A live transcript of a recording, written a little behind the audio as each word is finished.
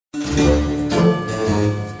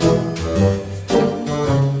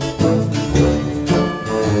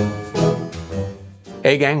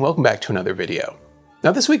Hey gang, welcome back to another video.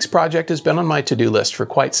 Now this week's project has been on my to-do list for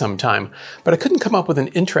quite some time, but I couldn't come up with an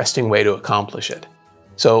interesting way to accomplish it.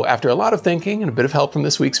 So after a lot of thinking and a bit of help from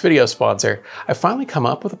this week's video sponsor, I've finally come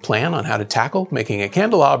up with a plan on how to tackle making a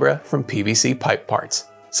candelabra from PVC pipe parts.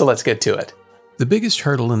 So let's get to it. The biggest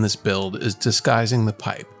hurdle in this build is disguising the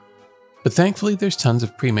pipe. But thankfully there's tons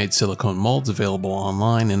of pre-made silicone molds available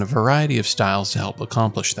online in a variety of styles to help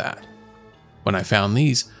accomplish that. When I found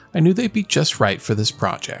these, I knew they'd be just right for this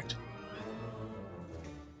project.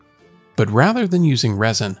 But rather than using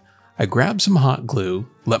resin, I grabbed some hot glue,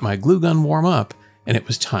 let my glue gun warm up, and it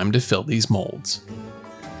was time to fill these molds.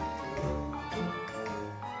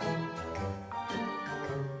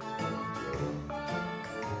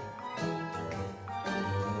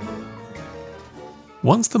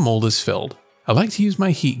 Once the mold is filled, I like to use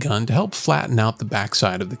my heat gun to help flatten out the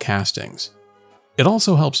backside of the castings. It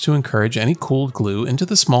also helps to encourage any cooled glue into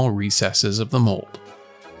the small recesses of the mold.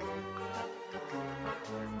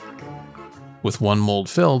 With one mold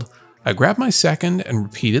filled, I grabbed my second and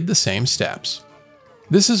repeated the same steps.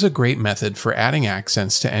 This is a great method for adding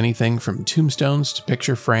accents to anything from tombstones to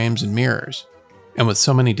picture frames and mirrors. And with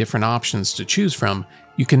so many different options to choose from,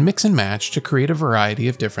 you can mix and match to create a variety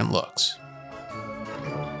of different looks.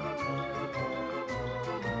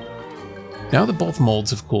 Now that both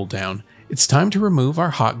molds have cooled down, it's time to remove our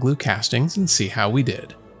hot glue castings and see how we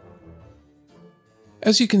did.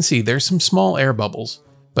 As you can see, there's some small air bubbles,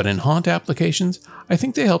 but in haunt applications, I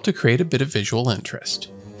think they help to create a bit of visual interest.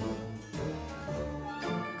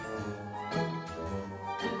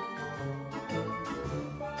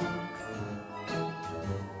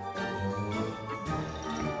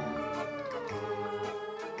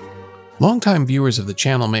 Longtime viewers of the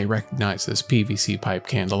channel may recognize this PVC pipe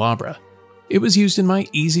candelabra. It was used in my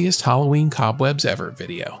easiest Halloween cobwebs ever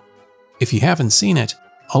video. If you haven't seen it,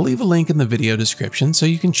 I'll leave a link in the video description so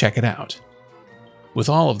you can check it out. With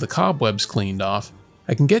all of the cobwebs cleaned off,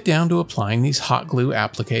 I can get down to applying these hot glue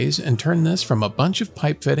appliques and turn this from a bunch of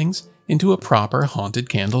pipe fittings into a proper haunted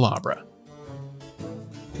candelabra.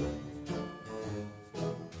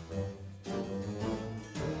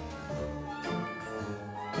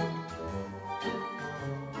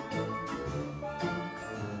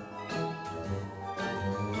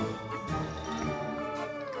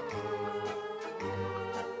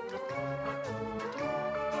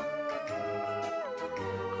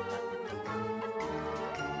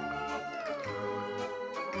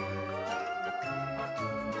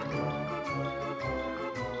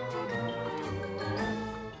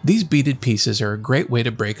 These beaded pieces are a great way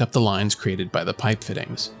to break up the lines created by the pipe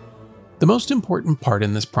fittings. The most important part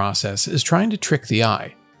in this process is trying to trick the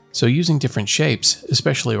eye, so using different shapes,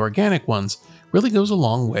 especially organic ones, really goes a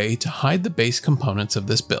long way to hide the base components of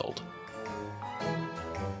this build.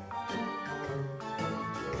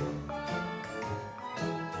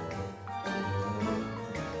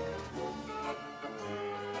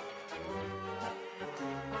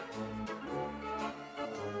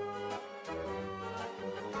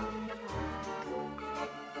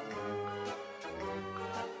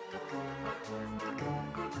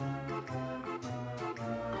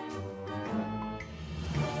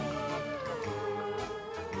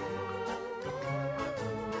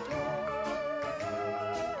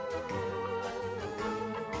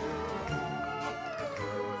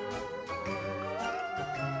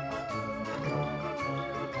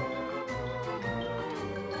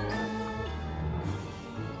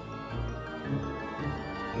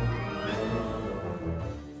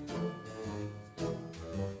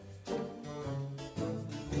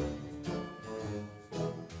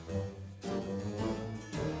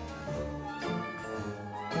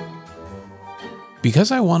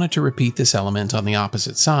 Because I wanted to repeat this element on the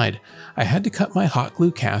opposite side, I had to cut my hot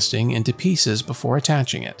glue casting into pieces before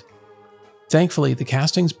attaching it. Thankfully, the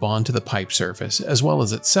castings bond to the pipe surface as well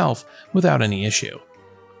as itself without any issue.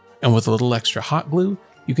 And with a little extra hot glue,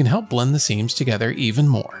 you can help blend the seams together even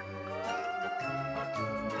more.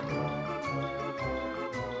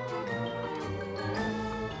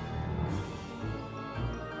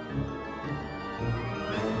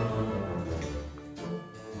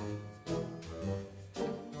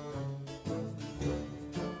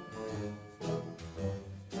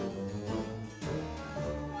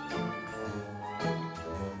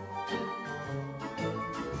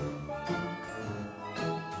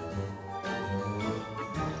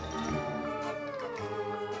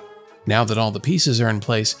 Now that all the pieces are in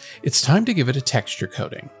place, it's time to give it a texture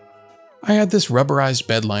coating. I had this rubberized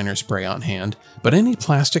bed liner spray on hand, but any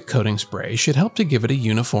plastic coating spray should help to give it a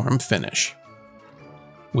uniform finish.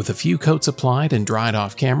 With a few coats applied and dried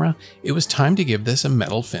off camera, it was time to give this a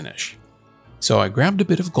metal finish. So I grabbed a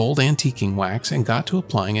bit of gold antiquing wax and got to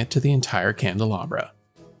applying it to the entire candelabra.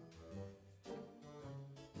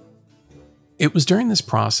 It was during this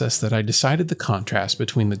process that I decided the contrast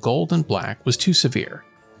between the gold and black was too severe.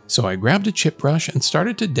 So I grabbed a chip brush and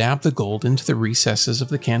started to dab the gold into the recesses of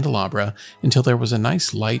the candelabra until there was a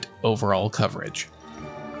nice light overall coverage.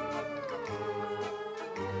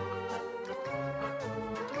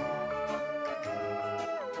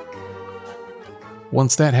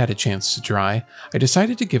 Once that had a chance to dry, I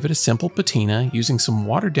decided to give it a simple patina using some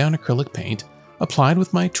watered-down acrylic paint applied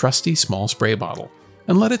with my trusty small spray bottle,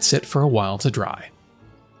 and let it sit for a while to dry.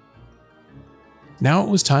 Now it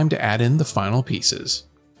was time to add in the final pieces,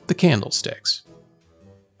 the candlesticks.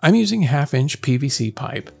 I'm using 1/2-inch PVC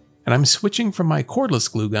pipe, and I'm switching from my cordless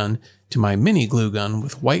glue gun to my mini glue gun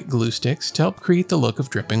with white glue sticks to help create the look of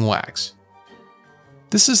dripping wax.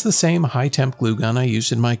 This is the same high-temp glue gun I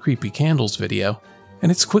used in my creepy candles video,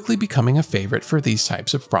 and it's quickly becoming a favorite for these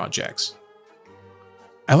types of projects.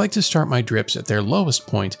 I like to start my drips at their lowest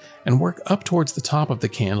point and work up towards the top of the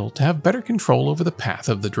candle to have better control over the path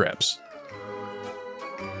of the drips.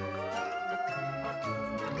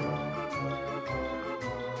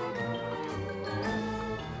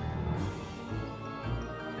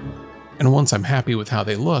 And once I'm happy with how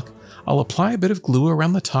they look, I'll apply a bit of glue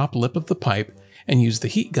around the top lip of the pipe and use the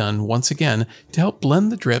heat gun once again to help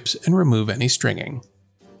blend the drips and remove any stringing.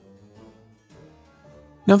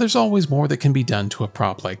 Now there's always more that can be done to a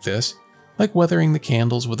prop like this, like weathering the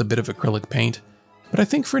candles with a bit of acrylic paint, but I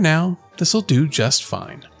think for now, this'll do just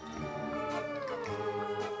fine.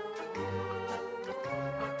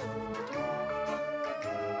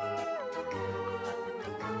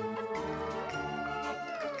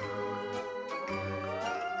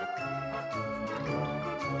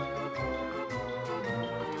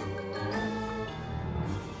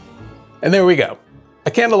 And there we go. A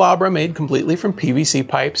candelabra made completely from PVC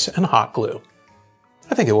pipes and hot glue.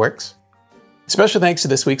 I think it works. Special thanks to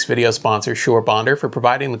this week's video sponsor, Surebonder, for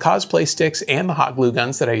providing the cosplay sticks and the hot glue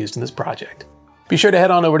guns that I used in this project. Be sure to head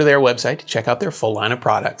on over to their website to check out their full line of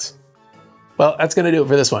products. Well, that's going to do it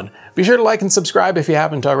for this one. Be sure to like and subscribe if you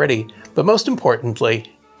haven't already, but most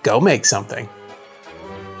importantly, go make something.